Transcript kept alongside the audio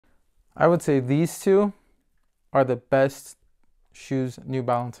I would say these two are the best shoes New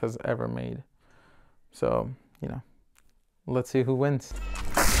Balance has ever made. So, let's see who wins.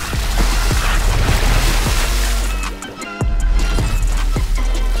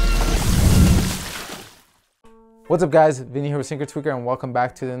 What's up guys, Vinny here with Sneaker Tweaker and welcome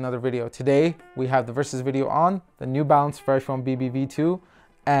back to another video. Today we have the versus video on the New Balance Fresh Foam BB-V2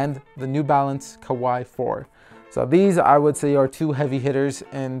 and the New Balance Kawhi IV. So these I would say are two heavy hitters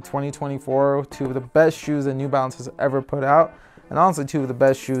in 2024, two of the best shoes that New Balance has ever put out, and honestly two of the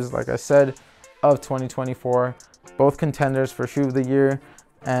best shoes, like I said, of 2024. Both contenders for shoe of the year,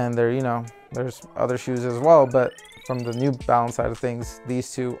 and they're, there's other shoes as well, but from the New Balance side of things,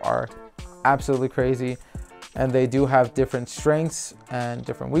 these two are absolutely crazy. And they do have different strengths and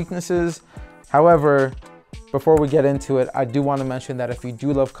different weaknesses. However, before we get into it, I do want to mention that if you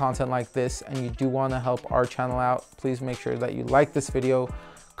do love content like this and you do want to help our channel out, please make sure that you like this video,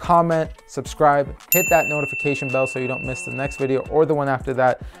 comment, subscribe, hit that notification bell so you don't miss the next video or the one after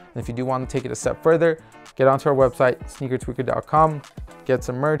that. And if you do want to take it a step further, get onto our website, sneakertweaker.com, get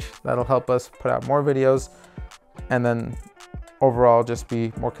some merch. That'll help us put out more videos and then overall just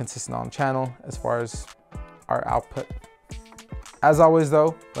be more consistent on channel as far as our output. As always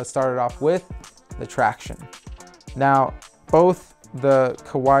though, let's start it off with the traction. Now, both the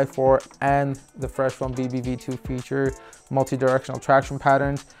Kawhi IV and the Fresh Foam BB-V2 feature multi-directional traction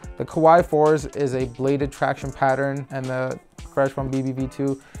patterns. The Kawhi IV's is a bladed traction pattern and the Fresh Foam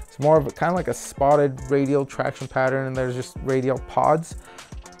BB-V2 is more of kind of like a spotted radial traction pattern, and there's just radial pods.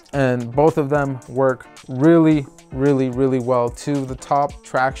 And both of them work really well. Two of the top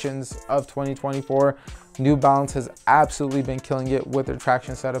tractions of 2024. New Balance has absolutely been killing it with their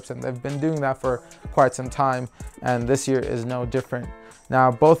traction setups, and they've been doing that for quite some time, and this year is no different. Now,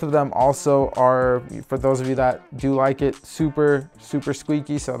 both of them also are, for those of you that do like it, super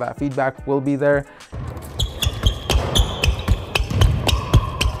squeaky, so that feedback will be there.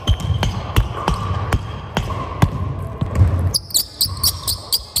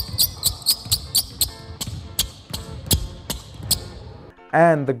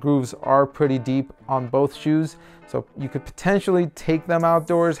 And the grooves are pretty deep on both shoes, so you could potentially take them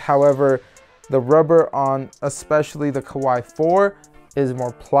outdoors. However, the rubber on especially the Kawhi IV is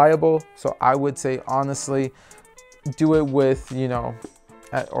more pliable, so I would say honestly do it with,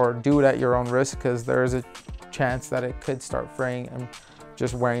 or do it at your own risk, because there is a chance that it could start fraying and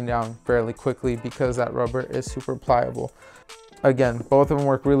just wearing down fairly quickly because that rubber is super pliable. Again, both of them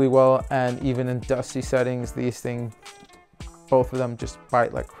work really well, and even in dusty settings, both of them just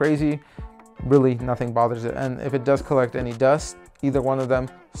bite like crazy. Really nothing bothers it, and if it does collect any dust, either one of them,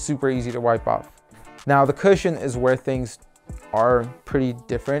 super easy to wipe off. Now the cushion is where things are pretty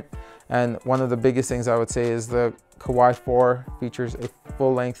different, and one of the biggest things I would say is the Kawhi IV features a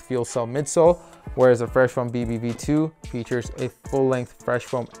full-length fuel cell midsole, whereas the Fresh Foam BB-V2 features a full-length Fresh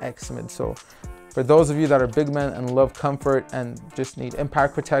Foam X midsole. For those of you that are big men and love comfort and just need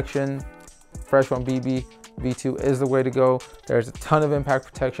impact protection, Fresh Foam BB-V2 is the way to go. There's a ton of impact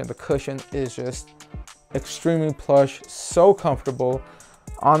protection. The cushion is just extremely plush, so comfortable.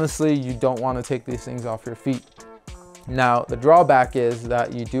 Honestly, you don't want to take these things off your feet. Now, the drawback is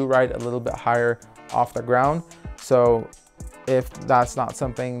that you do ride a little bit higher off the ground. So if that's not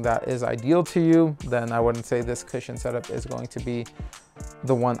something that is ideal to you, then I wouldn't say this cushion setup is going to be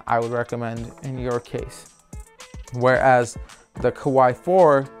the one I would recommend in your case. Whereas the Kawhi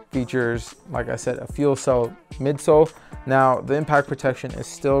IV features, like I said, a fuel cell midsole. Now, the impact protection is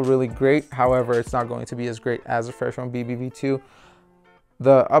still really great. However, it's not going to be as great as the Fresh Foam BB-V2.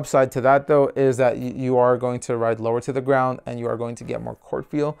 The upside to that though is that you are going to ride lower to the ground and you are going to get more court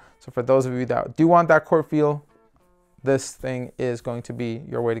feel. So for those of you that do want that court feel, this thing is going to be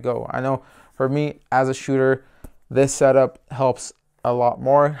your way to go. I know for me as a shooter, this setup helps a lot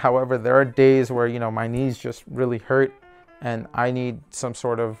more. However, there are days where, my knees just really hurt and I need some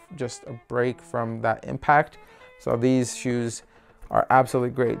sort of just a break from that impact. So these shoes are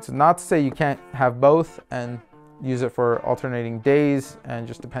absolutely great. So not to say you can't have both and use it for alternating days and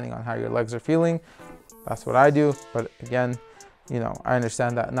just depending on how your legs are feeling. That's what I do. But again, I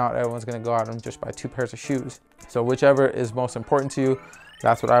understand that not everyone's gonna go out and just buy two pairs of shoes. So whichever is most important to you,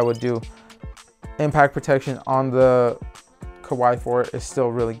 that's what I would do. Impact protection on the Kawhi IV is still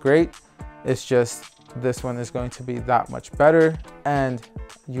really great. It's just this one is going to be that much better, and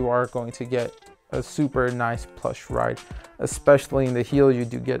you are going to get a super nice plush ride, especially in the heel. You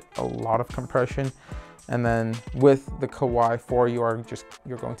do get a lot of compression, and then with the Kawhi IV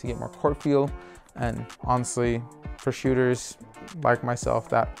you're going to get more court feel, and honestly for shooters like myself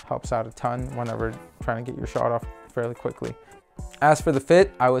that helps out a ton whenever trying to get your shot off fairly quickly. As for the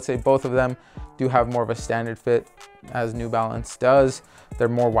fit, I would say both of them do have more of a standard fit as New Balance does. They're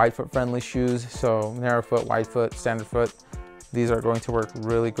more wide foot friendly shoes, so narrow foot, wide foot, standard foot, these are going to work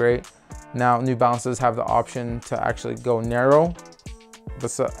really great. Now, New Balance does have the option to actually go narrow,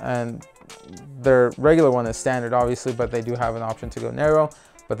 and their regular one is standard obviously, but they do have an option to go narrow,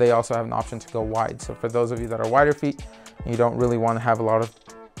 but they also have an option to go wide. So for those of you that are wider feet, and you don't really want to have a lot of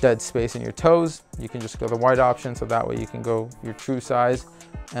dead space in your toes, you can just go the wide option, so that way you can go your true size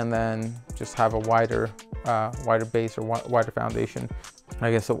and then just have a wider base or wider foundation,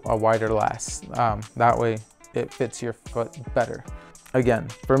 I guess a wider last. That way it fits your foot better. Again,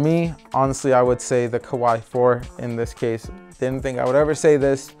 for me, honestly, I would say the Kawhi IV in this case. Didn't think I would ever say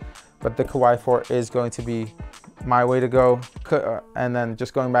this, but the Kawhi IV is going to be my way to go. And then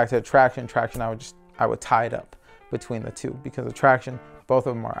just going back to the traction, I would tie it up between the two, because the traction, both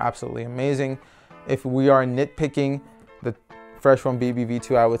of them are absolutely amazing. If we are nitpicking, the Fresh Foam BB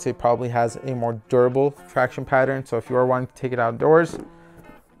V2, I would say probably has a more durable traction pattern. So if you are wanting to take it outdoors,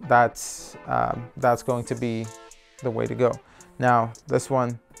 that's going to be the way to go. Now, this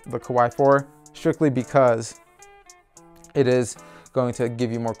one, the Kawhi IV, strictly because it is going to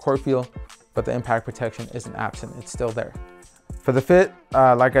give you more core feel, but the impact protection isn't absent, it's still there. For the fit,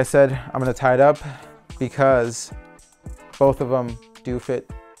 like I said, I'm gonna tie it up because both of them do fit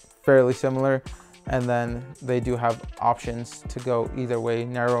fairly similar, and then they do have options to go either way,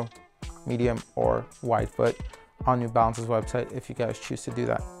 narrow, medium, or wide foot on New Balance's website if you guys choose to do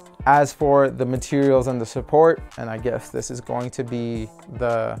that. As for the materials and the support, and I guess this is going to be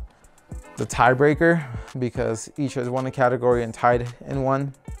the tiebreaker because each has won a category and tied in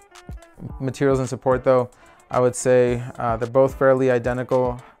one. Materials and support though, I would say they're both fairly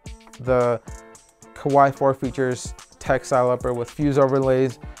identical. The Kawhi IV features textile upper with fuse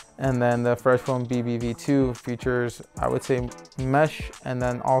overlays, and then the Fresh Foam BB V2 features, I would say, mesh, and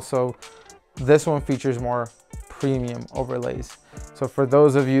then also this one features more premium overlays. So for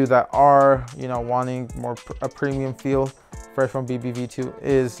those of you that are, wanting more a premium feel, Fresh Foam BB V2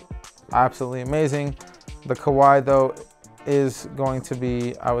 is absolutely amazing. The Kawhi though is going to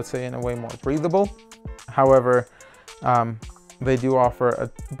be, I would say, in a way more breathable. However, they do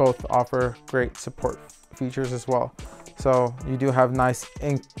both offer great support features as well. So you do have nice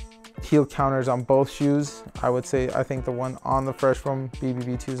heel counters on both shoes. I would say, I think the one on the Fresh Foam BB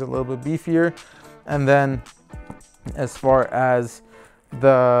V2 is a little bit beefier. And then as far as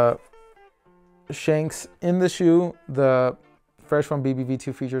the shanks in the shoe, the Fresh Foam BB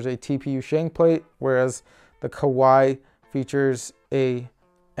V2 features a TPU shank plate, whereas the Kawhi features a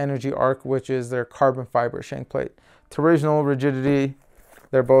Energy Arc, which is their carbon fiber shank plate. Torsional rigidity,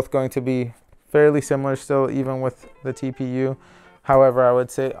 they're both going to be fairly similar still, even with the TPU. However, I would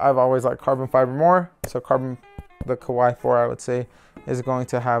say I've always liked carbon fiber more, so the Kawhi IV, I would say, is going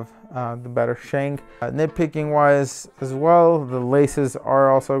to have the better shank. Nitpicking wise as well, the laces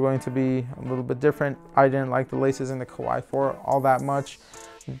are also going to be a little bit different. I didn't like the laces in the Kawhi IV all that much,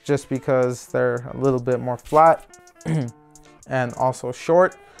 just because they're a little bit more flat and also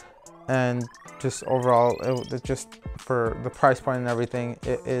short, and just overall, just for the price point and everything,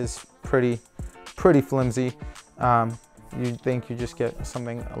 it is pretty flimsy. You'd think you just get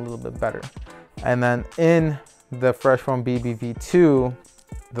something a little bit better. And then in the Fresh Foam BB V2,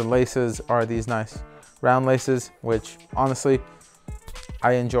 the laces are these nice round laces, which honestly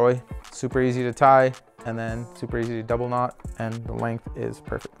I enjoy. Super easy to tie, and then super easy to double knot, and the length is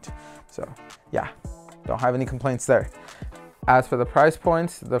perfect. So yeah, don't have any complaints there. As for the price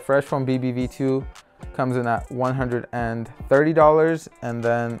points, the Fresh Foam BB V2 comes in at $130, and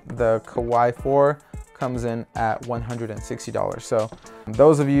then the Kawhi IV comes in at $160. So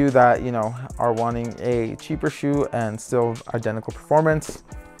those of you that are wanting a cheaper shoe and still identical performance,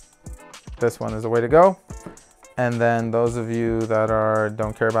 this one is the way to go. And then those of you that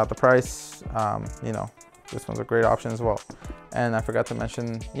don't care about the price, this one's a great option as well. And I forgot to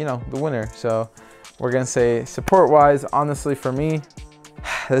mention, the winner. So we're gonna say support wise, honestly for me,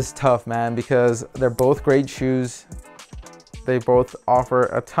 this is tough, man, because they're both great shoes. They both offer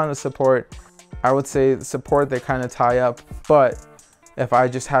a ton of support. I would say the support, they kind of tie up, but if I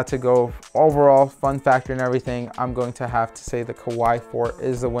just had to go overall fun factor and everything, I'm going to have to say the Kawhi IV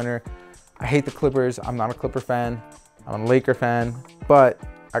is the winner. I hate the Clippers. I'm not a Clipper fan. I'm a Laker fan, but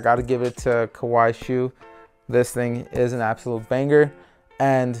I got to give it to Kawhi's shoe. This thing is an absolute banger.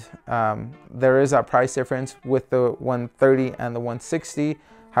 And there is that price difference with the 130 and the 160.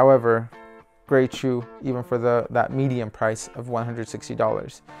 However, great shoe, even for that medium price of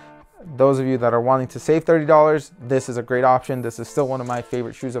 $160. Those of you that are wanting to save $30, this is a great option. This is still one of my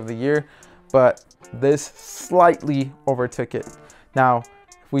favorite shoes of the year, but this slightly overtook it. Now,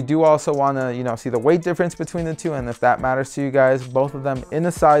 we do also want to, see the weight difference between the two, and if that matters to you guys, both of them in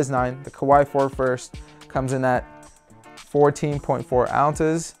a size 9. The Kawhi IV first comes in at 14.4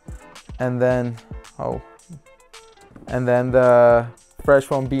 ounces, and then the Fresh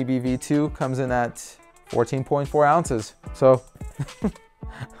Foam BBV2 comes in at 14.4 ounces. So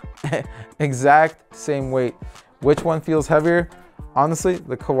exact same weight. Which one feels heavier? Honestly,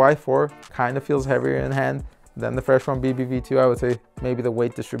 the Kawhi IV kind of feels heavier in hand than the Fresh Foam BBV2. I would say maybe the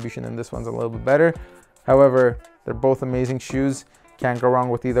weight distribution in this one's a little bit better. However, they're both amazing shoes. Can't go wrong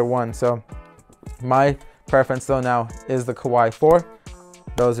with either one. So my preference though now is the Kawhi IV.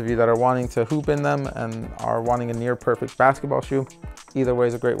 Those of you that are wanting to hoop in them and are wanting a near perfect basketball shoe, either way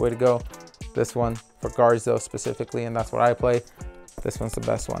is a great way to go. This one for guards though specifically, and that's what I play, this one's the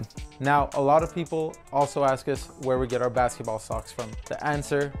best one. Now, a lot of people also ask us where we get our basketball socks from. The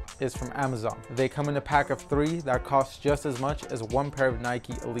answer is from Amazon. They come in a pack of 3 that costs just as much as one pair of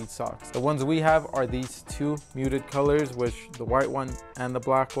Nike Elite socks. The ones we have are these 2 muted colors, which the white one and the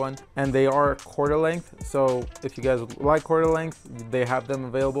black one, and they are quarter length. So if you guys like quarter length, they have them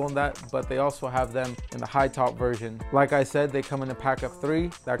available in that, but they also have them in the high top version. Like I said, they come in a pack of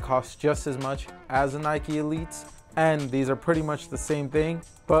 3 that costs just as much as the Nike Elites. And these are pretty much the same thing,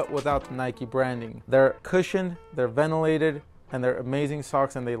 but without the Nike branding. They're cushioned, they're ventilated, and they're amazing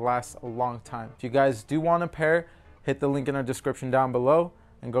socks, and they last a long time. If you guys do want a pair, hit the link in our description down below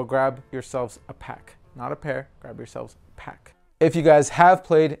and go grab yourselves a pack. Not a pair, grab yourselves a pack. If you guys have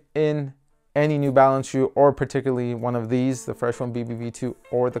played in any New Balance shoe, or particularly one of these, the Fresh Foam BBV2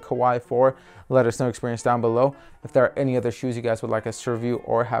 or the Kawhi IV, let us know experience down below. If there are any other shoes you guys would like us to review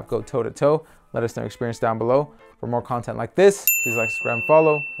or have go toe to toe, let us know experience down below. For more content like this, please like, subscribe, and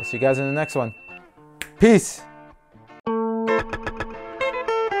follow. We'll see you guys in the next one. Peace.